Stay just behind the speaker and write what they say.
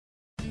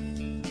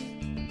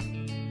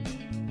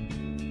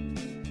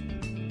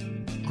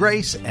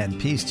Grace and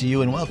peace to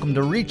you, and welcome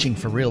to Reaching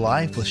for Real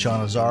Life with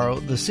Sean Azzaro,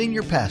 the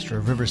senior pastor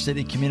of River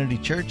City Community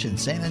Church in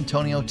San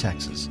Antonio,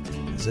 Texas.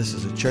 This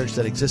is a church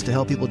that exists to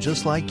help people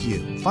just like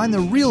you find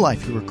the real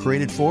life you were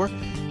created for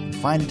and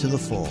find it to the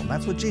full. And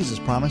that's what Jesus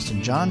promised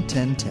in John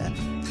 10:10.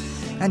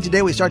 And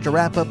today we start to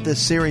wrap up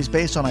this series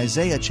based on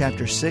Isaiah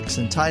chapter 6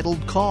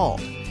 entitled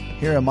Called.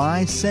 Here am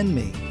I, send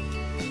me.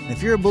 And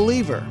if you're a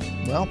believer,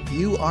 well,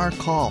 you are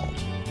called.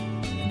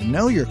 To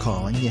know your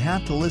calling, you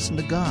have to listen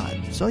to God.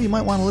 So you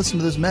might want to listen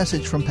to this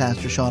message from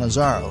Pastor Sean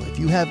Azzaro. If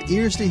you have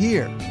ears to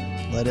hear,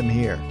 let him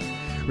hear.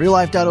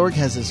 RealLife.org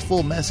has his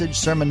full message,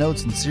 sermon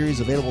notes, and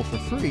series available for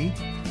free.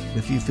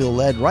 If you feel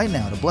led right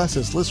now to bless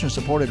this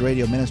listener-supported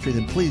radio ministry,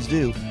 then please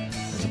do.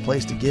 There's a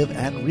place to give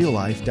at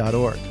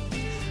RealLife.org.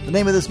 The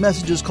name of this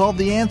message is called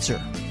The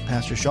Answer.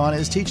 Pastor Sean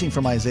is teaching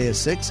from Isaiah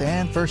 6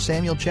 and 1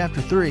 Samuel chapter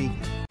 3.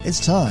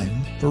 It's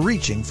time for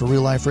Reaching for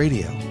Real Life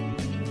Radio.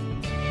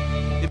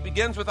 It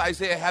begins with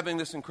Isaiah having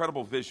this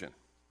incredible vision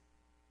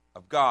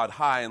of God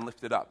high and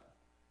lifted up.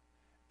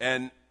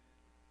 And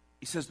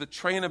he says the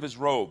train of his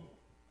robe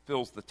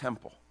fills the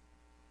temple.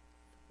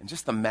 And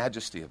just the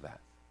majesty of that.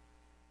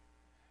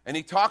 And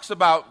he talks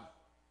about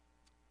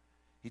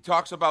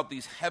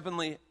these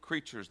heavenly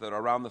creatures that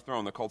are around the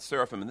throne. They're called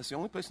seraphim. And this is the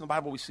only place in the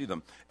Bible we see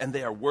them. And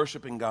they are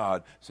worshiping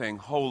God, saying,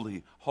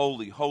 holy,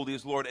 holy, holy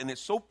is the Lord. And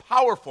it's so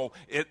powerful,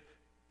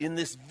 in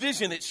this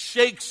vision, it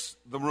shakes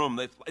the room.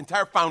 The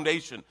entire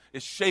foundation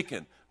is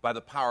shaken by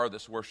the power of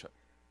this worship.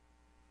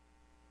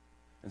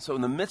 And so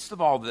in the midst of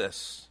all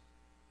this,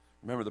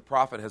 remember the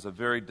prophet has a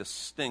very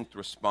distinct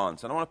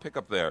response. And I want to pick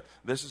up there.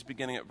 This is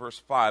beginning at verse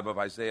 5 of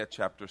Isaiah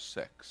chapter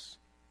 6.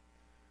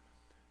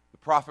 The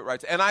prophet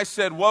writes, "And I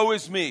said, woe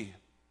is me,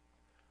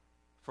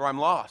 for I'm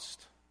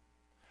lost.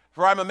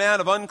 For I'm a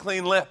man of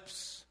unclean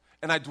lips,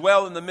 and I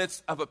dwell in the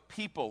midst of a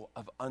people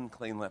of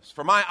unclean lips.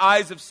 For my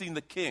eyes have seen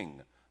the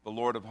King, the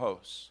Lord of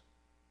hosts."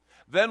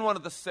 Then one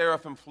of the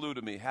seraphim flew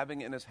to me,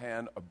 having in his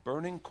hand a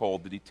burning coal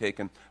that he'd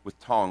taken with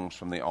tongs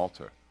from the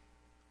altar.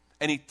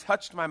 And he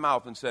touched my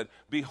mouth and said,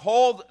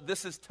 "Behold,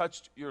 this has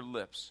touched your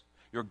lips.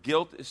 Your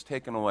guilt is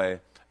taken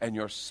away, and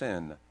your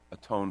sin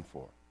atoned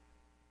for."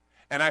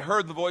 And I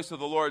heard the voice of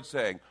the Lord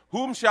saying,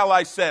 "Whom shall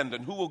I send,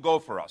 and who will go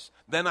for us?"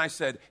 Then I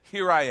said,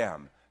 "Here I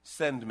am,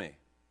 send me."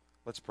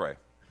 Let's pray.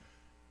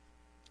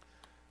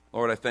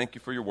 Lord, I thank you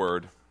for your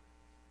word.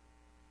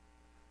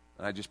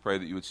 And I just pray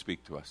that you would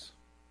speak to us.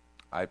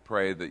 I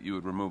pray that you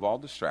would remove all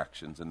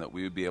distractions and that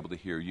we would be able to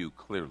hear you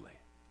clearly.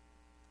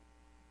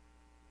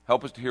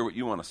 Help us to hear what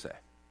you want to say.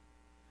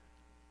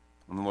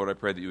 And Lord, I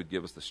pray that you would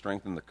give us the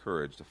strength and the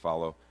courage to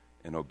follow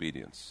in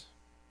obedience.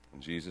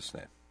 In Jesus'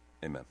 name,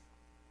 amen.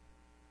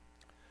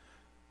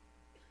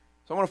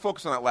 So I want to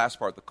focus on that last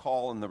part, the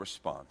call and the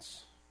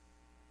response.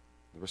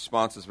 The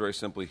response is very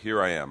simply,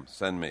 here I am,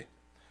 send me.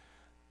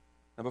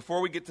 Now before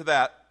we get to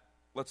that,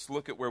 let's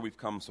look at where we've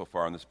come so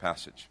far in this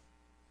passage.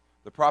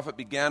 The prophet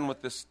began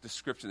with this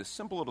description, this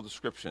simple little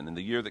description in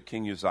the year that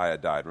King Uzziah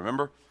died,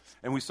 remember?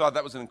 And we saw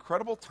that was an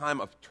incredible time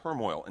of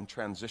turmoil and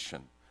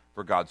transition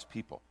for God's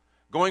people.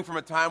 Going from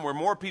a time where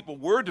more people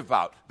were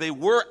devout, they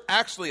were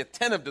actually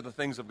attentive to the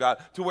things of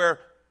God, to where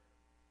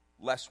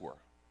less were.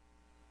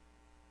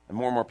 And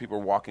more people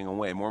were walking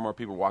away. More and more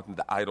people were walking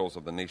to the idols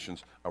of the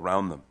nations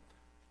around them.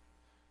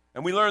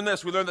 And we learned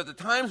this. We learned that the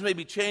times may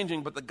be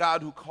changing, but the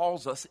God who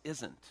calls us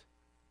isn't.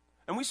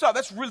 And we saw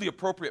that's really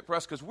appropriate for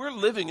us because we're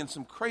living in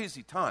some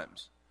crazy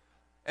times.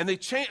 And they're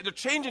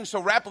changing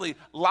so rapidly.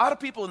 A lot of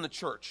people in the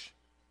church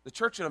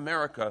in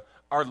America,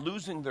 are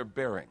losing their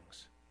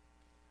bearings.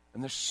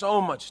 And there's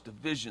so much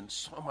division,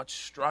 so much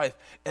strife.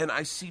 And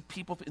I see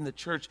people in the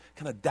church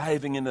kind of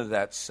diving into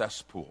that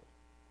cesspool.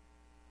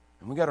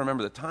 And we got to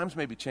remember the times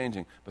may be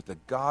changing, but the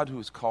God who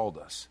has called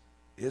us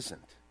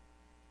isn't.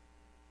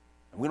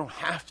 And we don't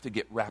have to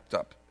get wrapped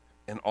up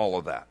in all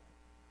of that.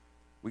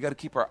 We got to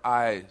keep our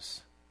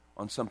eyes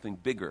on something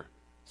bigger,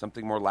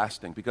 something more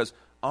lasting, because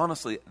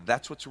honestly,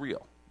 that's what's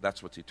real.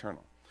 That's what's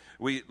eternal.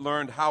 We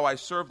learned how I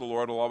serve the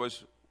Lord will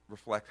always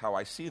reflect how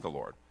I see the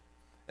Lord.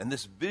 And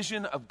this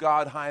vision of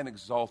God high and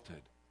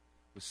exalted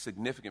was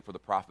significant for the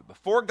prophet.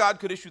 Before God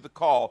could issue the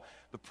call,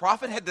 the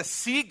prophet had to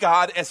see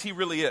God as he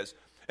really is.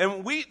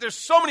 And there's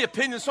so many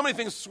opinions, so many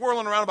things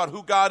swirling around about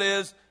who God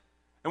is,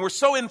 and we're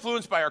so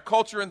influenced by our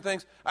culture and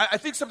things. I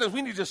think sometimes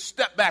we need to just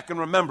step back and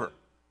remember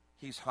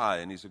he's high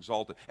and he's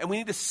exalted. And we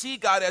need to see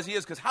God as he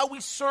is, because how we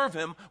serve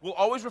him will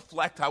always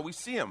reflect how we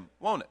see him,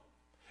 won't it?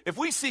 If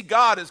we see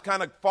God as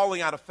kind of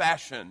falling out of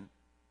fashion,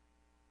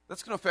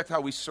 that's going to affect how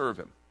we serve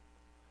him.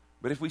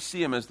 But if we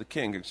see him as the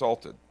king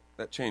exalted,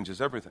 that changes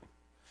everything.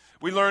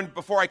 We learned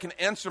before I can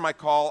answer my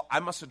call,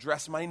 I must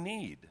address my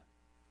need.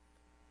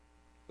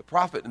 The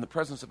prophet in the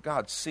presence of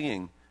God,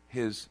 seeing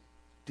his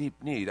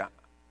deep need.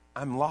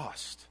 I'm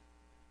lost.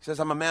 He says,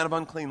 I'm a man of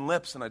unclean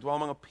lips, and I dwell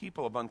among a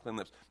people of unclean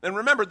lips. And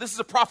remember, this is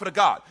a prophet of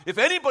God. If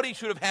anybody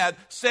should have had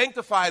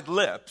sanctified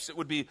lips, it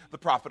would be the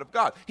prophet of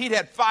God. He'd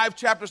had 5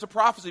 chapters of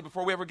prophecy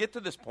before we ever get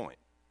to this point.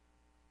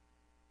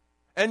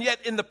 And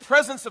yet, in the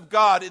presence of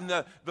God, in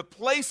the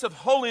place of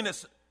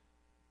holiness,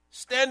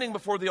 standing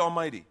before the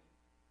Almighty,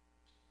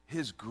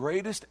 his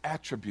greatest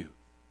attribute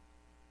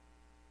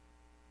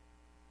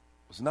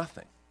was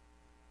nothing.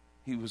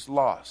 He was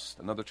lost.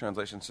 Another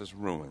translation says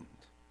ruined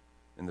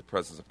in the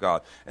presence of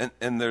God.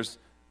 And there's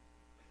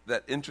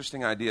that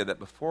interesting idea that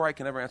before I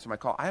can ever answer my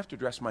call, I have to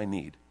address my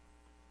need.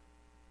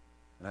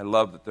 And I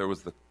love that there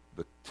was the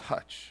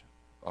touch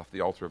off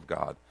the altar of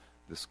God.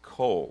 This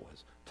coal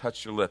has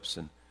touched your lips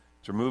and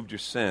it's removed your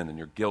sin and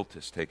your guilt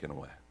is taken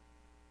away.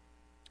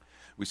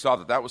 We saw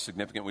that was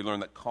significant. We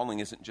learned that calling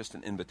isn't just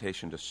an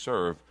invitation to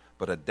serve,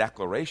 but a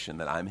declaration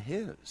that I'm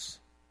his.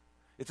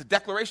 It's a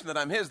declaration that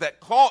I'm his. That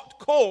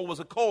coal was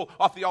a coal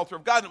off the altar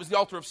of God, and it was the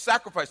altar of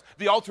sacrifice,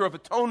 the altar of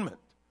atonement.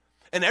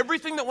 And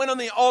everything that went on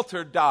the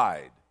altar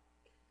died.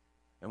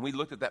 And we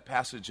looked at that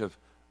passage of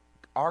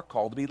our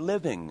call to be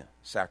living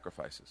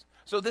sacrifices.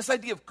 So this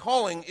idea of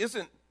calling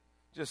isn't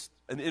just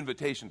an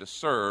invitation to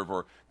serve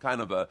or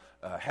kind of a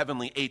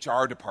heavenly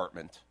HR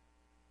department.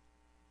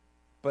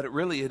 But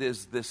it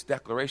is this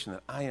declaration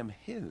that I am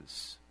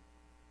his.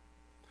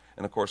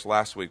 And of course,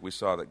 last week we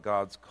saw that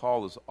God's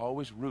call is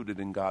always rooted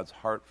in God's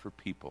heart for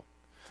people.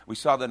 We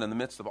saw that in the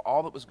midst of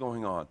all that was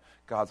going on,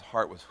 God's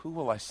heart was, who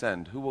will I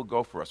send? Who will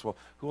go for us? Well,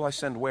 who will I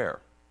send where?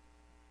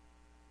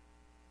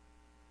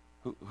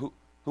 Who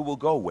will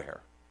go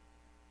where?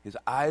 His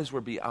eyes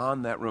were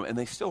beyond that room, and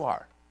they still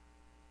are.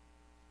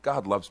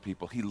 God loves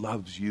people. He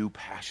loves you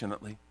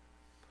passionately.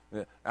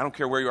 I don't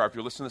care where you are. If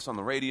you're listening to this on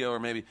the radio or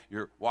maybe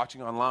you're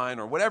watching online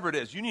or whatever it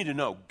is, you need to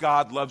know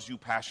God loves you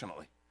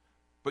passionately.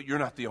 But you're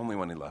not the only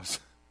one he loves.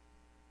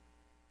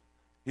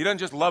 He doesn't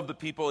just love the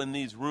people in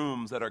these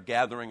rooms that are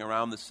gathering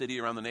around the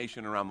city, around the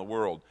nation, around the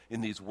world,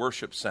 in these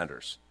worship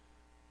centers.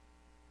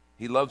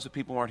 He loves the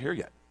people who aren't here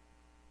yet.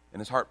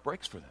 And his heart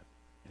breaks for them.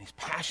 And he's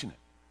passionate.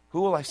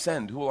 Who will I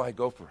send? Who will I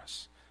go for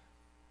us?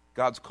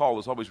 God's call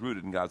is always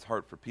rooted in God's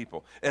heart for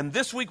people. And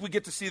this week we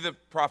get to see the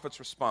prophet's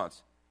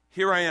response.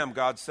 Here I am,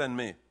 God, send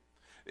me.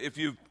 If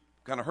you've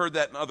kind of heard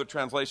that in other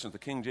translations, the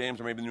King James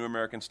or maybe the New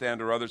American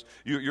Standard or others,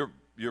 you're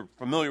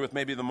familiar with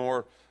maybe the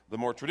more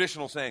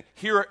traditional saying,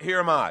 here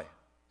am I,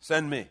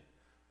 send me.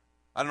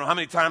 I don't know how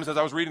many times as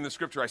I was reading the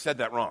scripture I said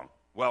that wrong.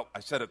 Well, I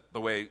said it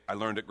the way I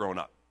learned it growing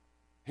up.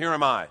 Here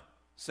am I,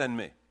 send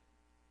me.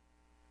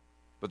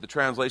 But the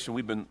translation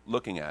we've been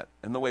looking at,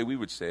 and the way we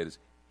would say it is,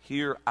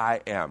 here I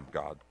am,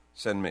 God,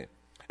 send me.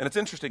 And it's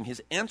interesting,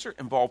 his answer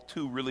involved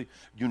two really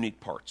unique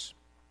parts.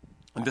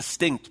 And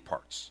distinct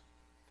parts.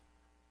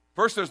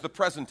 First, there's the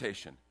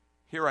presentation.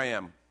 Here I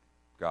am,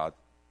 God.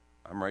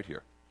 I'm right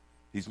here.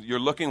 You're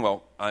looking,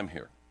 well, I'm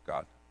here,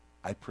 God.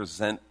 I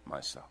present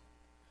myself.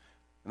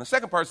 And the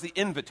second part is the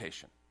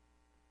invitation.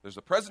 There's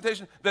the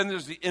presentation, then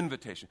there's the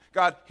invitation.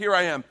 God, here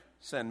I am,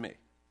 send me.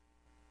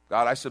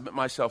 God, I submit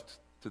myself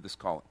to this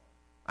calling.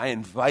 I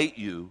invite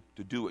you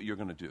to do what you're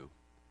going to do.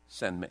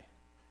 Send me.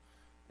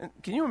 And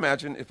can you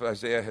imagine if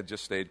Isaiah had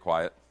just stayed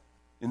quiet?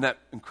 In that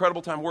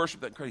incredible time of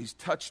worship, he's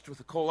touched with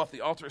the coal off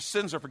the altar, his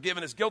sins are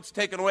forgiven, his guilt's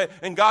taken away,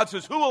 and God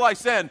says, who will I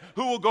send?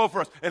 Who will go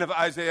for us? And if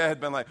Isaiah had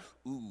been like,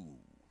 ooh,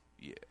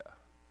 yeah,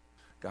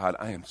 God,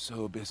 I am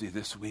so busy,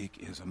 this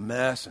week is a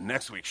mess, and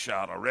next week's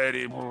shot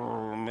already,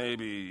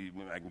 maybe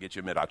I can get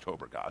you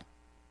mid-October, God.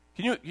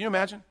 Can you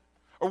imagine?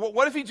 Or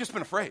what if he'd just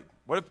been afraid?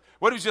 What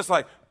if he's just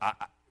like,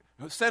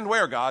 send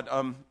where, God?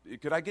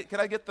 Could I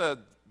get the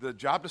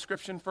job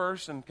description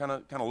first and kind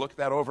of look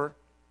that over?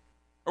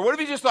 Or what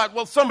if he just thought,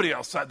 well, somebody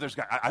else,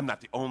 I'm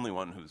not the only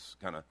one who's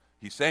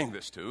he's saying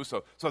this to,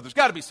 so there's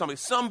got to be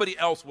somebody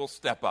else will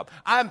step up.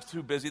 I'm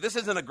too busy. This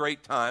isn't a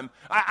great time.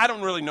 I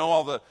don't really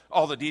know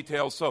all the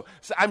details, so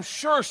I'm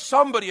sure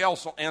somebody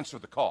else will answer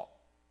the call.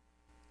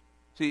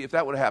 See, if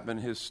that would have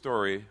happened, his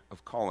story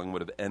of calling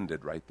would have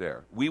ended right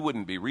there. We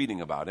wouldn't be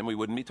reading about him. We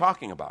wouldn't be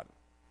talking about him.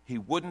 He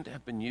wouldn't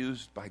have been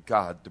used by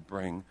God to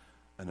bring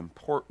an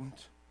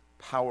important,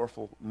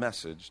 powerful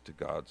message to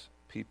God's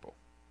people.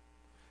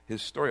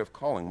 His story of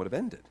calling would have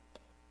ended.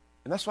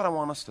 And that's what I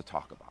want us to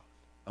talk about.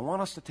 I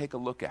want us to take a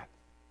look at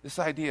this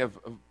idea of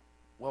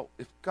well,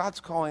 if God's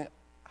calling,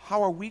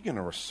 how are we going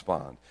to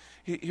respond?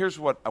 Here's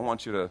what I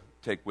want you to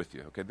take with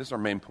you. Okay, this is our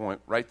main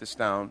point. Write this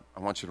down. I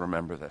want you to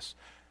remember this.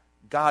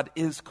 God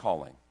is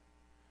calling.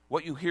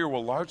 What you hear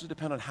will largely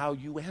depend on how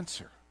you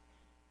answer.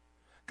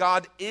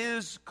 God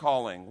is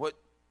calling. What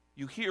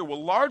you hear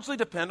will largely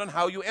depend on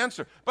how you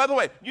answer. By the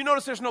way, you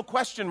notice there's no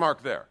question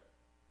mark there.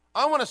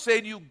 I want to say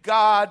to you,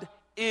 God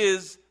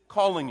is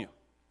calling you.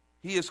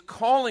 He is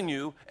calling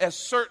you as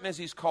certain as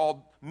he's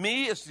called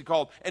me, as he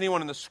called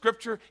anyone in the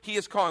scripture. He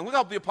is calling. Look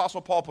how the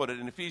Apostle Paul put it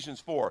in Ephesians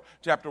 4,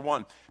 chapter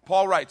 1.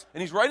 Paul writes,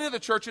 and he's writing to the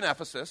church in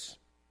Ephesus,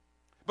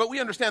 but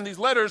we understand these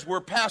letters were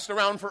passed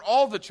around for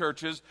all the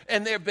churches,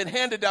 and they have been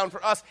handed down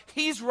for us.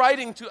 He's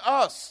writing to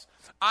us.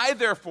 I,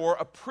 therefore,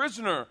 a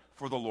prisoner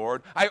for the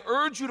Lord, I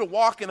urge you to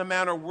walk in a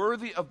manner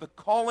worthy of the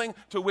calling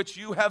to which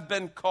you have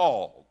been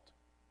called.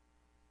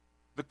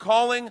 The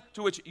calling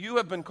to which you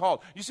have been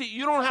called. You see,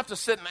 you don't have to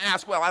sit and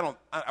ask, well,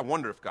 I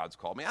wonder if God's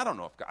called me. I don't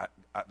know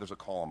if there's a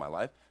call in my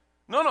life.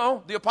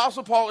 No, the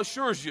Apostle Paul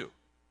assures you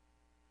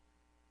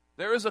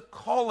there is a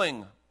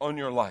calling on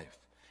your life.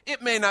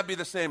 It may not be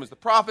the same as the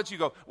prophets. You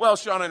go, well,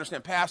 Sean, I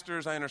understand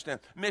pastors, I understand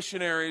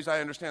missionaries,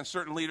 I understand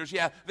certain leaders.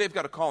 Yeah, they've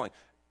got a calling.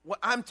 What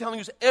I'm telling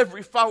you is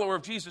every follower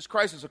of Jesus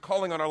Christ is a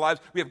calling on our lives.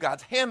 We have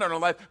God's hand on our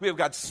life. We have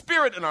God's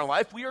Spirit in our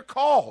life. We are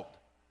called.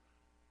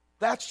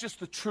 That's just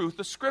the truth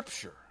of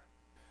Scripture.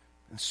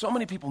 And so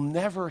many people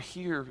never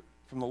hear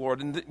from the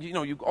Lord. And,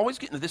 you always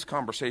get into this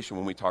conversation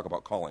when we talk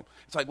about calling.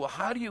 It's like, well,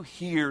 how do you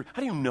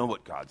know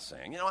what God's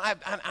saying? I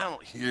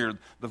don't hear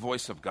the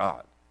voice of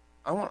God.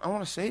 I want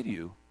to say to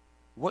you,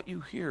 what you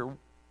hear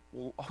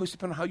will always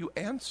depend on how you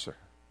answer.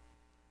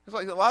 It's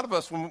like a lot of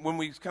us, when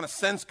we kind of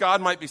sense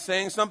God might be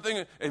saying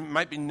something, it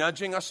might be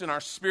nudging us in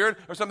our spirit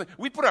or something,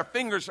 we put our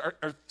fingers,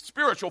 our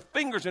spiritual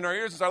fingers in our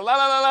ears and say, la,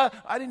 la, la, la.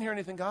 I didn't hear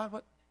anything, God.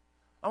 What?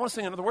 I want to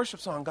sing another worship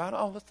song, God.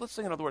 Oh, let's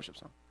sing another worship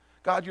song.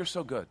 God, you're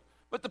so good.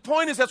 But the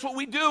point is that's what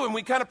we do, and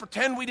we kind of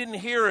pretend we didn't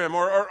hear him,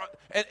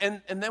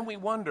 and then we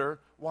wonder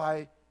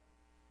why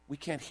we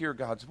can't hear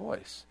God's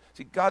voice.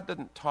 See, God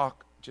doesn't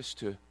talk just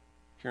to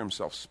hear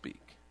himself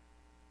speak.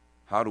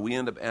 How do we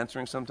end up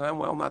answering sometime?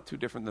 Well, not too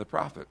different than the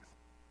prophet.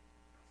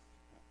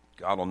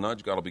 God will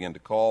nudge, God will begin to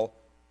call.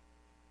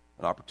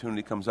 An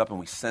opportunity comes up, and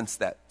we sense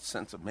that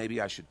sense of maybe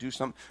I should do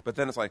something. But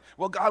then it's like,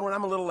 well, God, when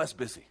I'm a little less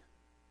busy.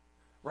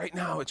 Right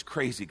now, it's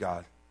crazy,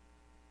 God.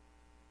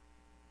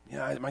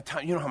 Yeah, my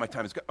time. You know how my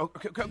time is.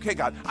 Okay,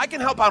 God, I can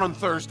help out on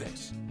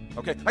Thursdays.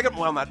 Okay,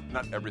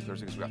 not every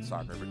Thursday because we got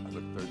soccer every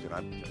other Thursday.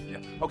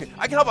 Okay,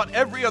 I can help out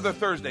every other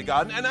Thursday,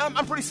 God, and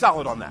I'm pretty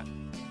solid on that.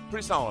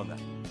 Pretty solid on that.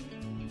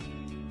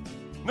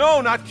 No,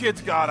 not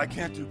kids, God. I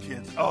can't do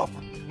kids. Oh,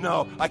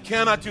 no, I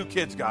cannot do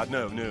kids, God.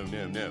 No.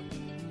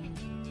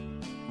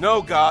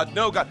 No, God.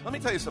 Let me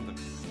tell you something.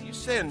 You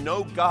saying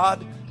no,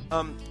 God,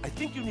 I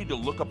think you need to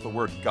look up the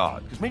word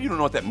God, because maybe you don't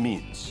know what that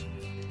means.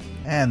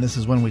 And this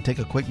is when we take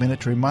a quick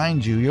minute to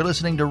remind you you're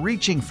listening to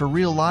Reaching for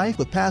Real Life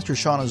with Pastor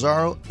Sean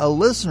Azzaro, a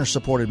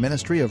listener-supported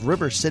ministry of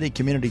River City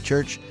Community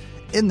Church,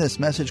 in this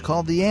message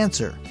called The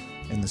Answer,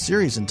 in the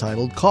series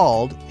entitled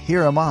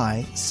Here Am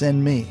I,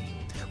 Send Me,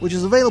 which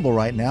is available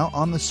right now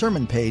on the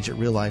sermon page at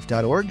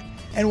reallife.org.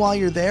 And while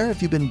you're there,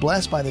 if you've been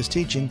blessed by this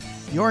teaching,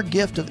 your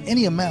gift of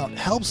any amount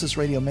helps this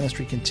radio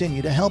ministry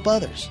continue to help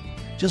others.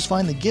 Just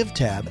find the Give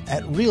tab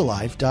at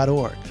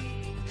reallife.org.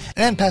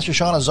 And Pastor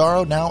Sean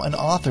Azzaro, now an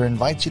author,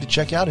 invites you to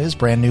check out his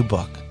brand new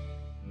book.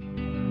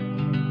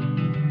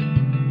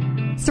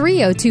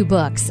 302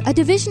 Books, a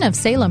division of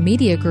Salem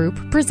Media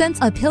Group, presents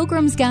A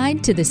Pilgrim's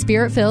Guide to the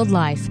Spirit-Filled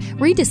Life,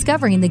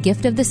 Rediscovering the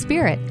Gift of the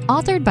Spirit,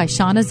 authored by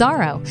Sean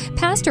Azzaro,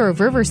 pastor of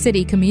River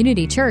City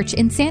Community Church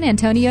in San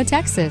Antonio,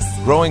 Texas.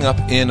 Growing up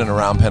in and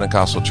around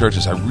Pentecostal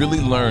churches, I really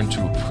learned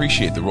to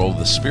appreciate the role of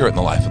the Spirit in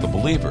the life of the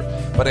believer.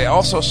 But I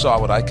also saw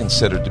what I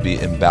considered to be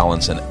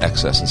imbalance and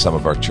excess in some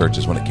of our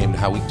churches when it came to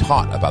how we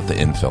taught about the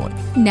infilling.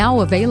 Now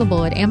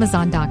available at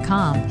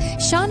Amazon.com,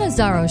 Sean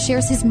Azzaro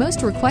shares his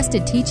most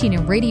requested teaching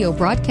and radio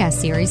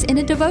broadcast series in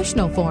a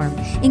devotional form,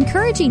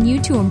 encouraging you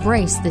to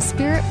embrace the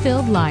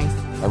Spirit-filled life.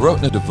 I wrote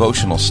in a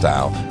devotional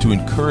style to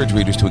encourage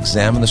readers to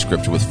examine the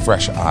Scripture with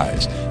fresh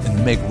eyes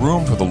and make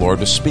room for the Lord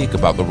to speak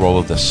about the role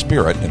of the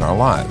Spirit in our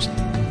lives.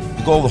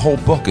 The goal of the whole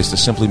book is to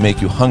simply make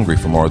you hungry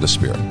for more of the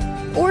Spirit.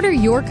 Order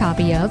your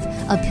copy of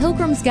A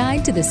Pilgrim's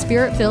Guide to the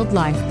Spirit-Filled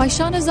Life by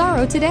Sean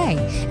Azzaro today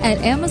at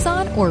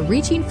Amazon or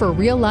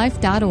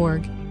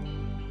reachingforreallife.org.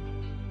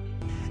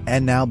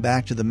 And now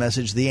back to the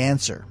message, The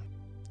Answer.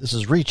 This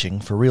is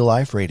Reaching for Real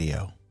Life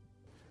Radio.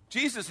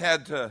 Jesus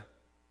had to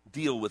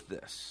deal with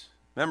this.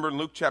 Remember in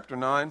Luke chapter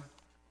 9,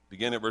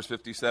 begin at verse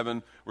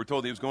 57, we're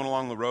told he was going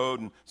along the road,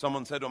 and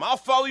someone said to him, I'll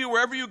follow you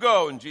wherever you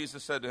go. And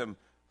Jesus said to him,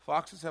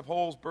 foxes have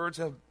holes, birds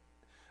of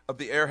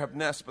the air have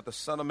nests, but the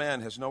Son of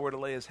Man has nowhere to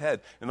lay his head.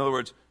 In other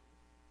words,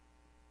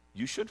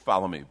 you should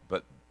follow me,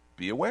 but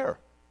be aware.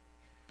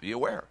 Be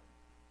aware.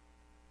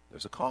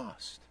 There's a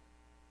cost.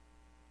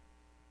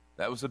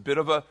 That was a bit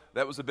of a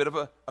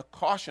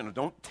caution.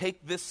 Don't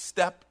take this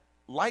step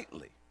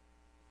lightly.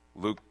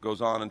 Luke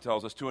goes on and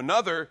tells us, to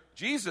another,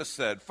 Jesus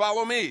said,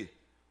 follow me.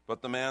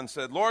 But the man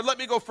said, Lord, let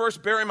me go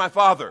first bury my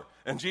father.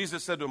 And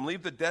Jesus said to him,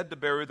 leave the dead to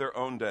bury their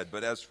own dead.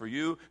 But as for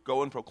you,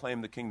 go and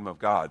proclaim the kingdom of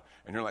God.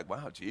 And you're like,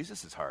 wow,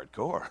 Jesus is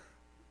hardcore.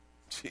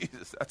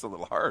 Jesus, that's a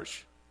little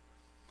harsh.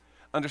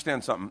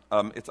 Understand something.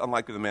 It's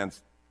unlikely the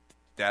man's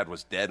dad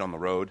was dead on the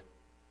road.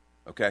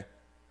 Okay?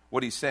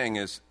 What he's saying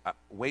is,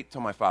 wait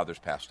till my father's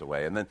passed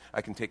away, and then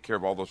I can take care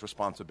of all those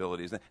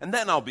responsibilities, and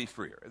then I'll be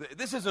freer.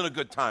 This isn't a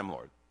good time,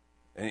 Lord.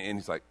 And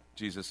he's like,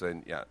 Jesus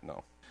saying, yeah,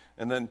 no.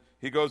 And then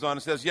he goes on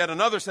and says, yet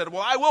another said,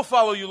 well, I will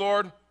follow you,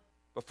 Lord.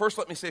 But first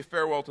let me say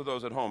farewell to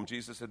those at home.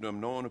 Jesus said to him,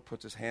 no one who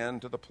puts his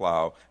hand to the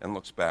plow and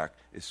looks back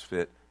is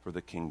fit for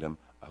the kingdom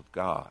of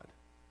God.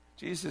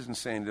 Jesus isn't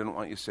saying he didn't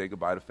want you to say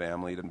goodbye to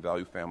family, he didn't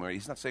value family.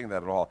 He's not saying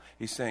that at all.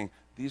 He's saying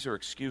these are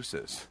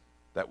excuses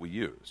that we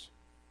use.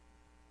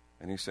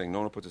 And he's saying no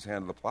one who puts his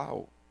hand to the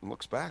plow and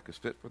looks back is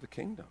fit for the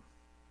kingdom.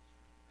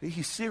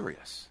 He's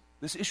serious.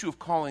 This issue of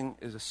calling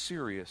is a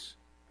serious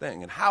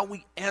thing. And how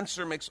we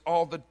answer makes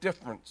all the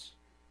difference.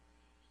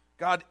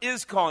 God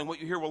is calling. What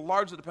you hear will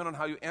largely depend on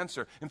how you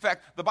answer. In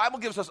fact, the Bible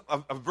gives us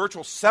a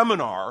virtual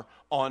seminar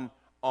on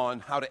on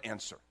how to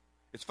answer.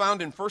 It's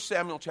found in 1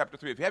 Samuel chapter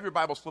 3. If you have your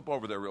Bibles, flip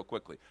over there real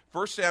quickly.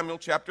 1 Samuel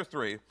chapter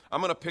 3. I'm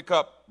going to pick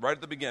up right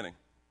at the beginning.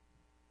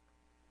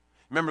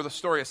 Remember the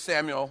story of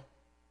Samuel?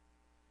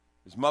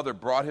 His mother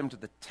brought him to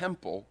the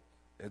temple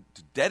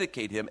to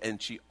dedicate him,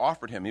 and she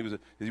offered him.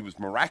 He was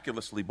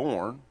miraculously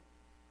born.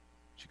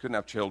 She couldn't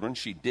have children.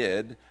 She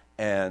did,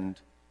 and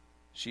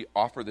she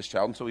offered this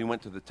child, and so he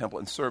went to the temple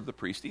and served the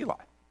priest Eli.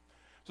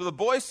 So the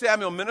boy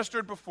Samuel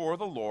ministered before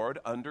the Lord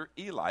under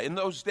Eli. In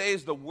those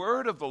days, the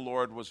word of the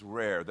Lord was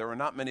rare. There were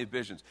not many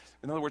visions.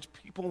 In other words,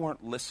 people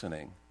weren't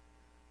listening,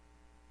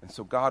 and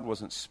so God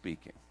wasn't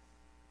speaking.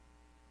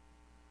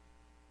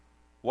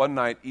 One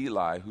night,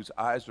 Eli, whose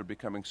eyes were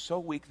becoming so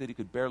weak that he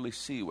could barely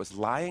see, was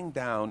lying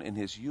down in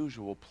his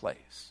usual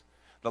place.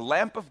 The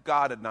lamp of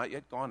God had not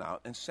yet gone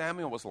out, and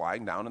Samuel was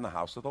lying down in the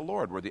house of the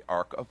Lord, where the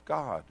ark of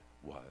God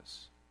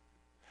was.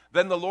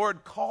 Then the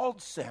Lord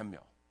called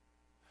Samuel.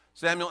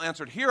 Samuel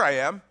answered, "Here I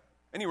am."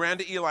 And he ran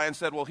to Eli and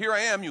said, "Well, here I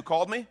am. You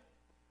called me?"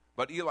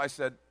 But Eli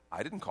said,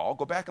 "I didn't call.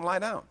 Go back and lie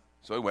down."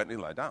 So he went and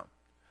he lay down.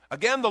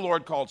 Again the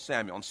Lord called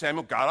Samuel, and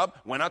Samuel got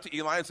up, went out to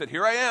Eli and said,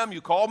 "Here I am. You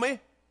called me?"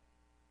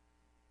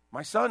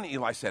 "My son,"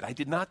 Eli said, "I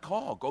did not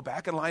call. Go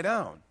back and lie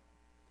down."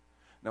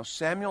 Now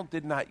Samuel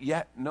did not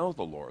yet know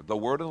the Lord. The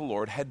word of the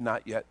Lord had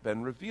not yet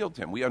been revealed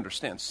to him. We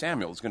understand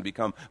Samuel is going to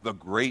become the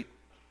great,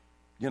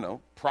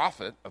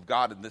 prophet of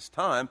God in this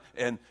time,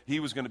 and he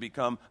was going to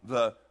become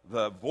the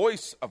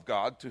voice of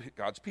God to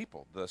God's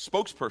people, the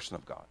spokesperson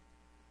of God.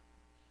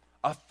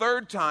 A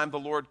third time the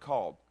Lord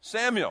called,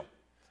 "Samuel."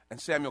 And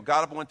Samuel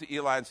got up and went to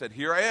Eli and said,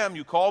 "Here I am.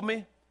 You called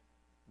me?"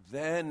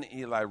 Then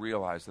Eli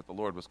realized that the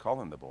Lord was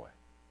calling the boy.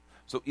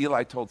 So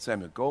Eli told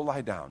Samuel, "Go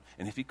lie down,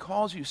 and if he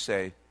calls you,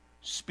 say,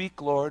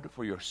 'Speak, Lord,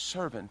 for your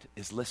servant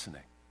is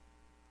listening.'"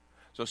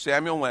 So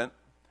Samuel went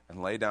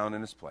and lay down in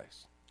his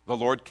place. The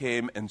Lord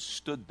came and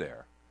stood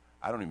there.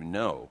 I don't even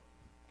know.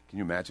 Can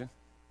you imagine?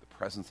 The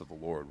presence of the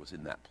Lord was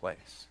in that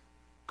place,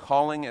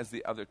 calling as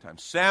the other time,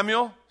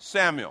 "Samuel,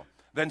 Samuel."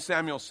 Then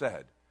Samuel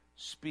said,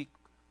 "Speak,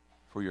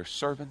 for your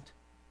servant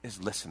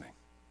is listening."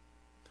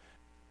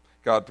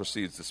 God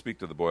proceeds to speak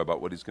to the boy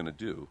about what he's going to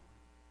do,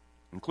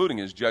 including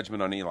his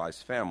judgment on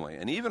Eli's family,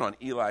 and even on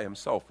Eli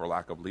himself for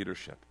lack of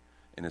leadership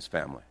in his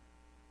family.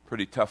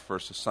 Pretty tough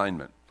first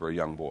assignment for a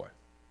young boy.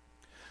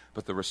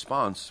 But the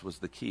response was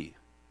the key.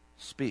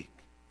 "Speak,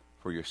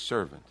 for your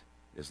servant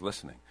is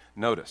listening."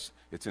 Notice,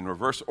 it's in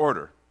reverse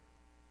order.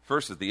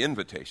 First is the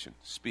invitation,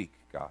 "Speak,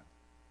 God."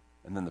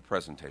 And then the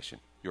presentation,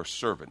 "Your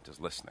servant is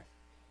listening."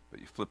 But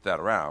you flip that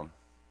around,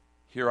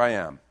 "Here I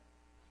am,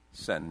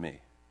 send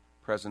me."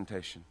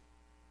 Presentation,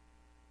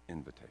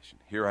 invitation.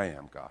 "Here I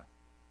am, God.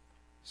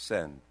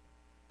 Send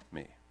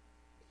me."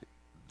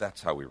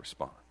 That's how we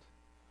respond.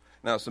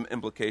 Now, some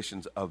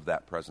implications of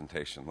that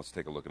presentation. Let's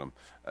take a look at them.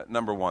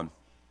 Number one,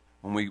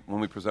 when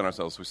we present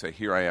ourselves, we say,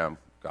 "Here I am,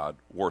 God,"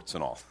 warts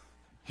and all.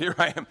 Here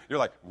I am. You're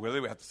like, really?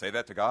 We have to say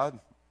that to God?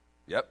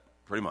 Yep,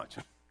 pretty much.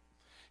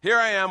 "Here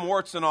I am,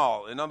 warts and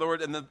all." In other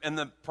words, and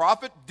the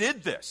prophet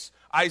did this.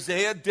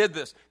 Isaiah did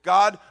this.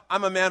 "God,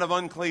 I'm a man of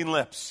unclean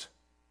lips.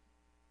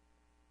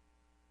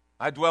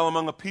 I dwell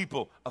among a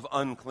people of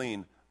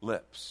unclean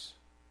lips."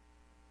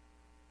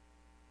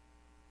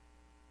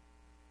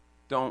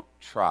 Don't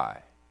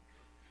try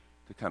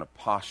to kind of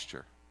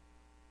posture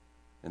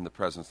in the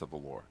presence of the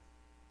Lord.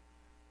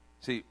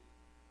 See,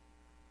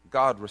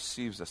 God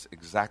receives us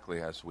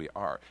exactly as we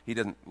are. He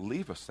doesn't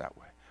leave us that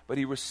way, but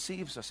he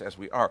receives us as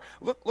we are.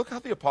 Look how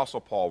the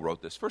Apostle Paul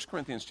wrote this. 1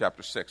 Corinthians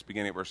chapter 6,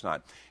 beginning at verse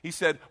 9. He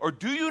said, "Or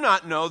do you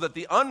not know that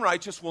the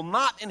unrighteous will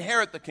not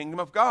inherit the kingdom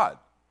of God?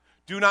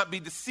 Do not be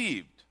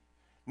deceived.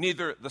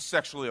 Neither the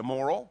sexually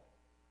immoral,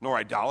 nor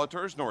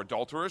idolaters, nor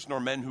adulterers, nor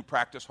men who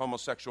practice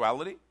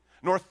homosexuality,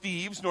 nor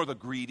thieves, nor the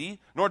greedy,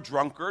 nor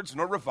drunkards,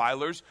 nor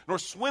revilers, nor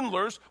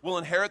swindlers will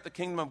inherit the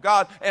kingdom of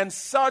God. And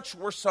such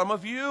were some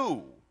of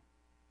you.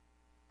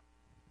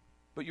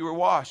 But you were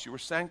washed, you were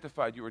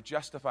sanctified, you were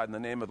justified in the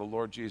name of the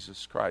Lord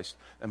Jesus Christ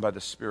and by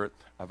the Spirit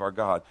of our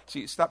God."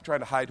 See, stop trying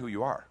to hide who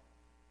you are.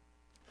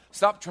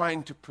 Stop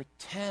trying to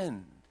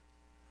pretend.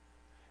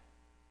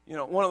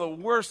 One of the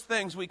worst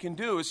things we can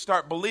do is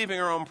start believing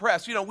our own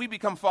press. We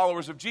become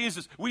followers of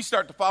Jesus. We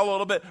start to follow a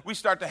little bit. We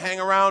start to hang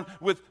around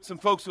with some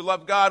folks who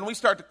love God, and we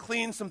start to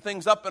clean some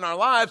things up in our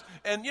lives,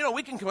 and,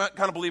 we can kind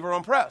of believe our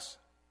own press.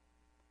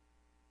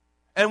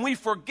 And we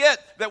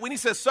forget that when he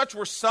says, "Such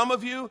were some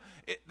of you,"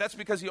 that's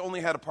because he only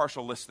had a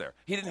partial list there.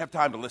 He didn't have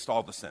time to list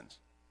all the sins.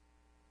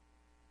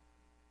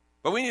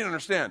 But we need to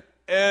understand,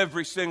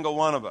 every single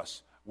one of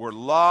us were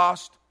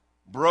lost,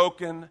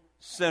 broken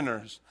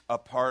sinners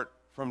apart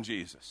from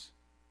Jesus.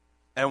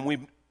 And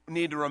we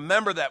need to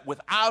remember that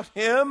without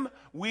him,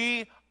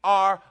 we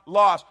are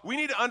lost. We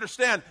need to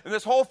understand, in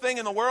this whole thing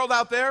in the world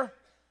out there,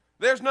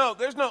 there's no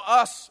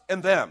us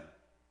and them.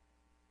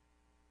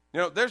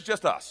 There's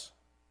just us.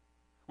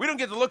 We don't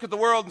get to look at the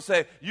world and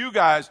say, "You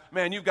guys,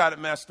 man, you've got it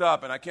messed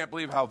up, and I can't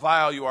believe how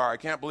vile you are. I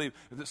can't believe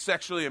that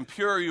sexually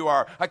impure you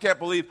are. I can't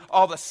believe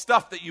all the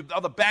stuff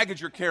all the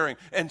baggage you're carrying,"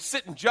 and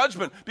sit in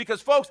judgment.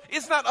 Because, folks,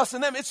 it's not us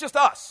and them, it's just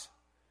us.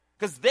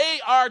 because they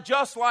are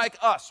just like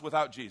us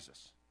without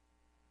Jesus.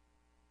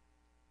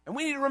 And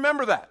we need to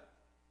remember that.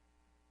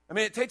 I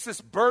mean, it takes this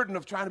burden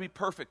of trying to be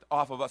perfect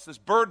off of us, this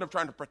burden of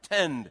trying to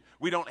pretend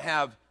we don't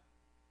have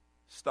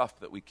stuff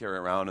that we carry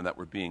around and that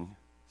we're being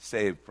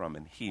saved from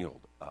and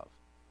healed of.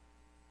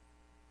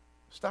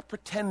 Stop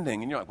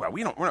pretending. And you're like, well,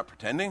 we're not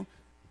pretending.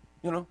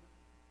 You know,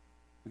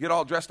 we get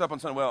all dressed up on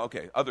Sunday. Well,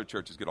 okay, other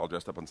churches get all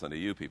dressed up on Sunday.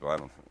 You people, I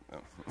don't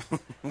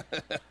know.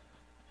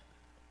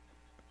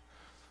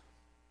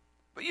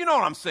 But you know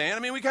what I'm saying. I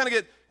mean, we kind of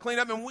get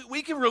cleaned up, and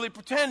we can really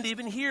pretend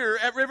even here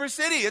at River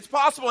City. It's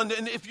possible. And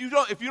if you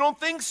don't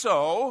think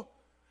so,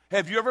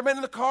 have you ever been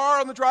in the car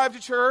on the drive to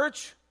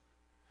church,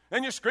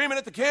 and you're screaming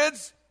at the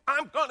kids,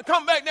 I'm going to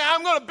come back now,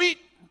 I'm going to beat,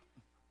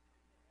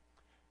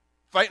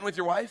 fighting with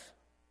your wife?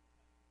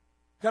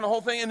 Kind of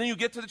whole thing, and then you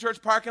get to the church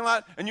parking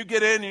lot, and you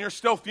get in, and you're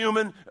still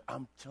fuming.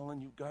 I'm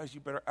telling you guys, you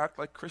better act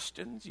like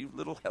Christians, you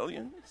little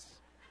hellions.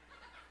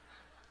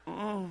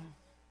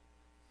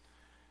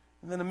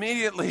 And then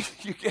immediately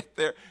you get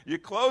there, you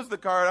close the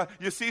car,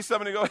 you see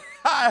somebody go,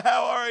 hi,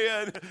 how are you?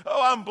 And,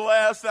 oh, I'm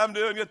blessed, I'm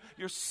doing good.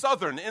 You're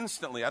Southern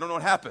instantly. I don't know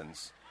what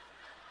happens.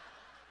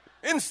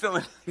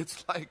 Instantly,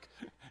 it's like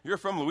you're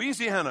from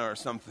Louisiana or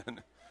something.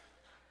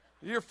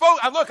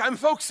 Look, I'm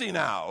folksy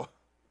now.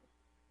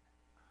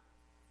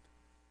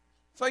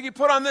 It's like you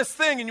put on this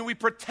thing and we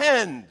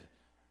pretend.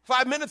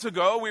 5 minutes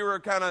ago, we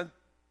were kind of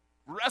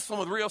wrestling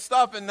with real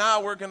stuff, and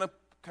now we're going to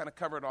kind of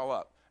cover it all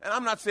up. And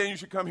I'm not saying you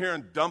should come here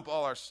and dump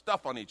all our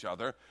stuff on each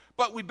other,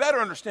 but we better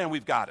understand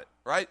we've got it,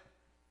 right?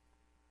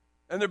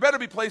 And there better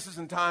be places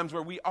and times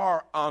where we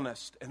are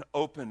honest and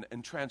open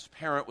and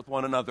transparent with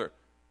one another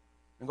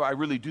and go, I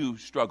really do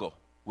struggle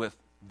with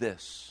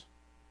this.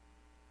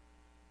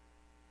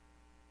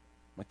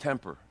 My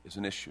temper is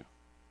an issue.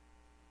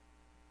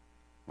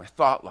 My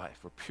thought life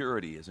or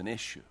purity is an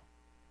issue.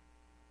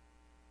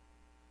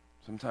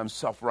 Sometimes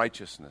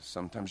self-righteousness,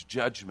 sometimes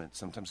judgment,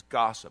 sometimes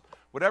gossip,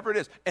 whatever it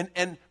is.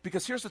 And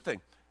because here's the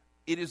thing,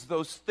 it is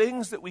those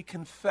things that we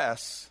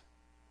confess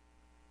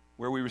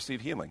where we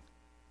receive healing.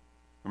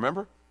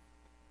 Remember?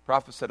 The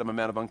prophet said, I'm a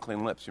man of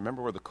unclean lips. You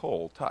remember where the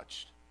coal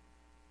touched?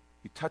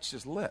 He touched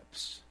his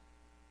lips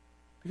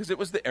because it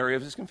was the area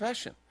of his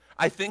confession.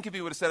 I think if he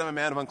would have said, I'm a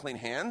man of unclean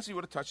hands, he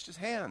would have touched his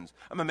hands.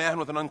 I'm a man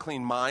with an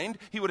unclean mind,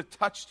 he would have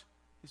touched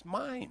his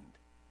mind.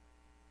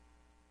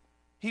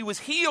 He was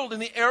healed in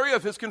the area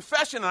of his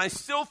confession, and I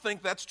still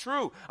think that's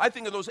true. I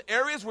think of those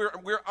areas where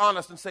we're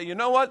honest and say, you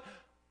know what?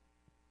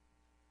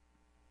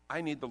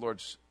 I need the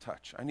Lord's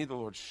touch. I need the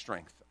Lord's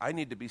strength. I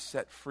need to be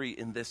set free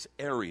in this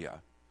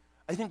area.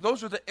 I think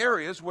those are the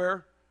areas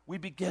where we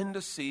begin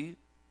to see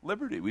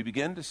liberty. We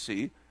begin to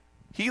see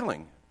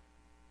healing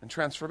and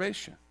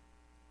transformation.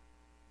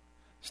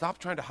 Stop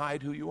trying to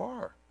hide who you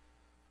are.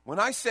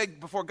 When I say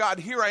before God,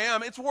 here I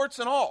am, it's warts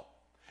and all.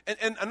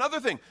 And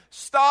another thing,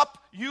 stop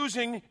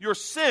using your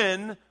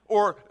sin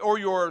or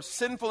your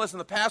sinfulness in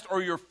the past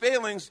or your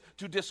failings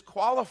to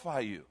disqualify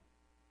you.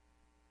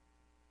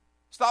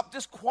 Stop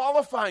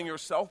disqualifying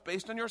yourself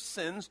based on your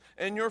sins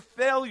and your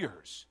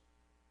failures,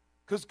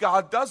 because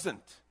God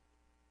doesn't.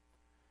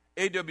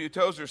 A.W.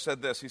 Tozer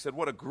said this. He said,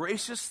 what a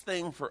gracious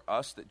thing for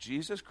us that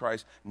Jesus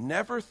Christ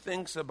never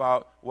thinks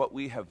about what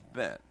we have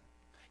been.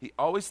 He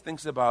always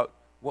thinks about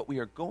what we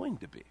are going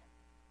to be.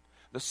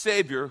 The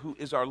Savior, who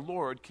is our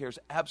Lord, cares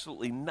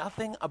absolutely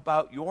nothing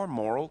about your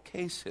moral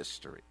case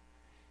history.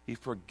 He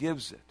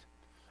forgives it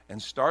and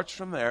starts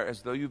from there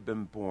as though you've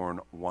been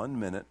born 1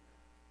 minute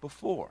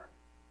before.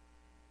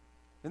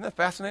 Isn't that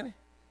fascinating?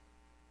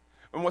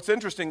 And what's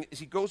interesting is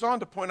he goes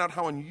on to point out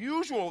how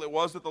unusual it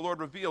was that the Lord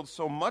revealed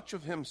so much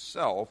of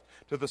himself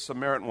to the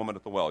Samaritan woman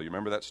at the well. You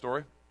remember that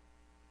story?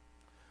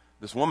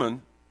 This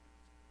woman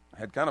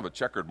had kind of a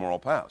checkered moral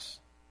past.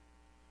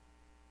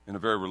 In a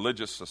very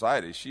religious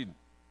society, she'd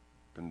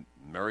been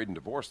married and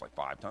divorced like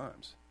 5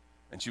 times.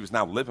 And she was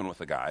now living with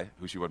a guy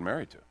who she wasn't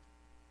married to,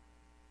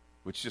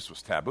 which just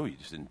was taboo. You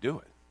just didn't do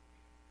it.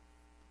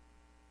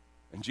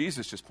 And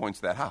Jesus just points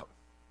that out.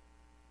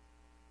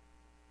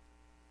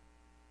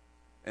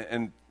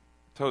 And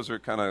Tozer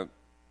kind of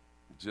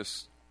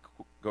just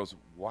goes,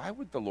 why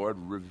would the Lord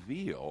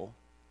reveal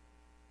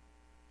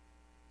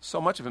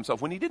so much of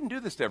himself when he didn't do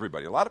this to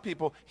everybody? A lot of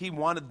people, he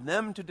wanted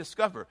them to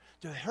discover.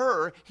 To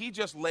her, he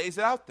just lays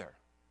it out there.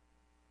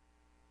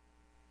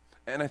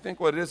 And I think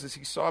what it is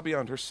he saw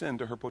beyond her sin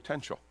to her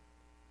potential.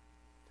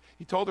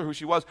 He told her who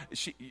she was.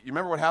 You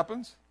remember what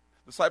happens?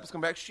 The disciples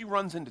come back. She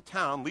runs into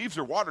town, leaves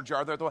her water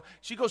jar there.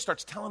 She goes,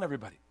 starts telling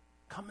everybody,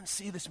 come and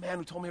see this man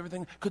who told me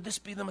everything. Could this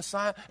be the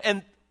Messiah?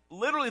 And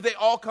literally they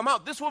all come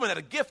out. This woman had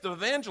a gift of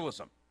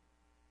evangelism.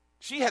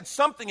 She had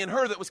something in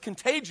her that was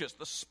contagious.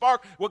 The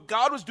spark, what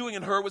God was doing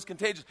in her was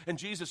contagious. And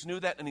Jesus knew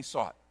that and he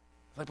saw it.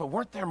 Like, but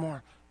weren't there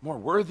more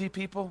worthy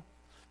people?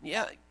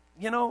 Yeah,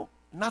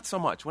 not so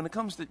much. When it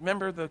comes to,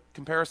 remember the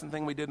comparison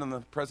thing we did in the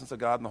presence of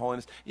God and the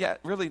holiness? Yeah,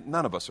 really,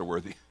 none of us are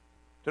worthy.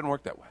 Didn't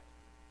work that way.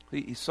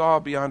 He saw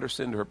beyond her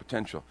sin to her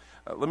potential.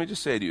 Let me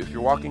just say to you, if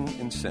you're walking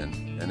in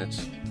sin and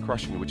it's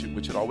crushing you,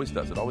 which it always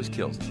does, it always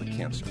kills, it's like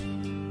cancer.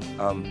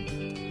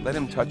 let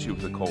him touch you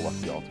with a coal off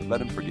the altar.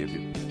 Let him forgive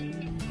you.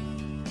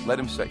 Let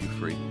him set you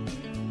free.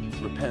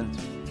 Repent.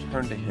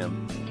 Turn to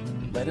him.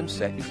 Let him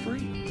set you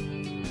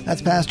free.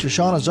 That's Pastor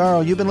Sean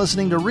Azzaro. You've been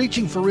listening to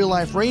Reaching for Real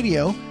Life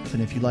Radio.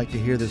 And if you'd like to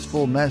hear this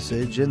full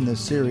message in this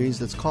series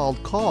that's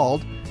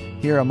called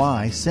Here Am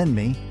I, Send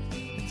Me,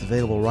 it's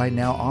available right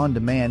now on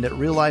demand at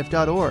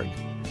reallife.org.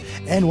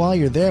 And while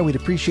you're there, we'd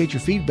appreciate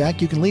your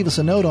feedback. You can leave us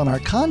a note on our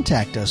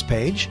Contact Us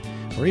page.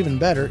 Or even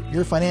better,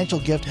 your financial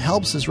gift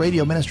helps this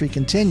radio ministry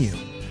continue.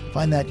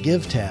 Find that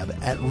Give tab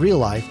at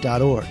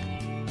reallife.org.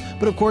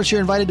 But of course, you're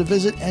invited to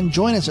visit and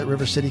join us at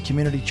River City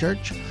Community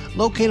Church,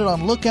 located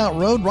on Lookout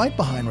Road right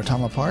behind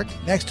Rotama Park,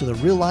 next to the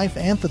Real Life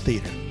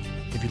Amphitheater.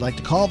 If you'd like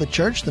to call the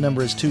church, the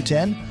number is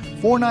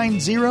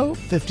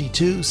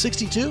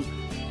 210-490-5262.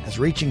 As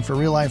Reaching for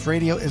Real Life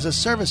Radio is a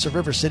service of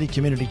River City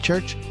Community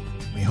Church.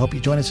 We hope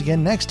you join us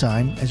again next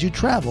time as you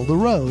travel the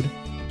road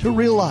to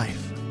real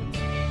life.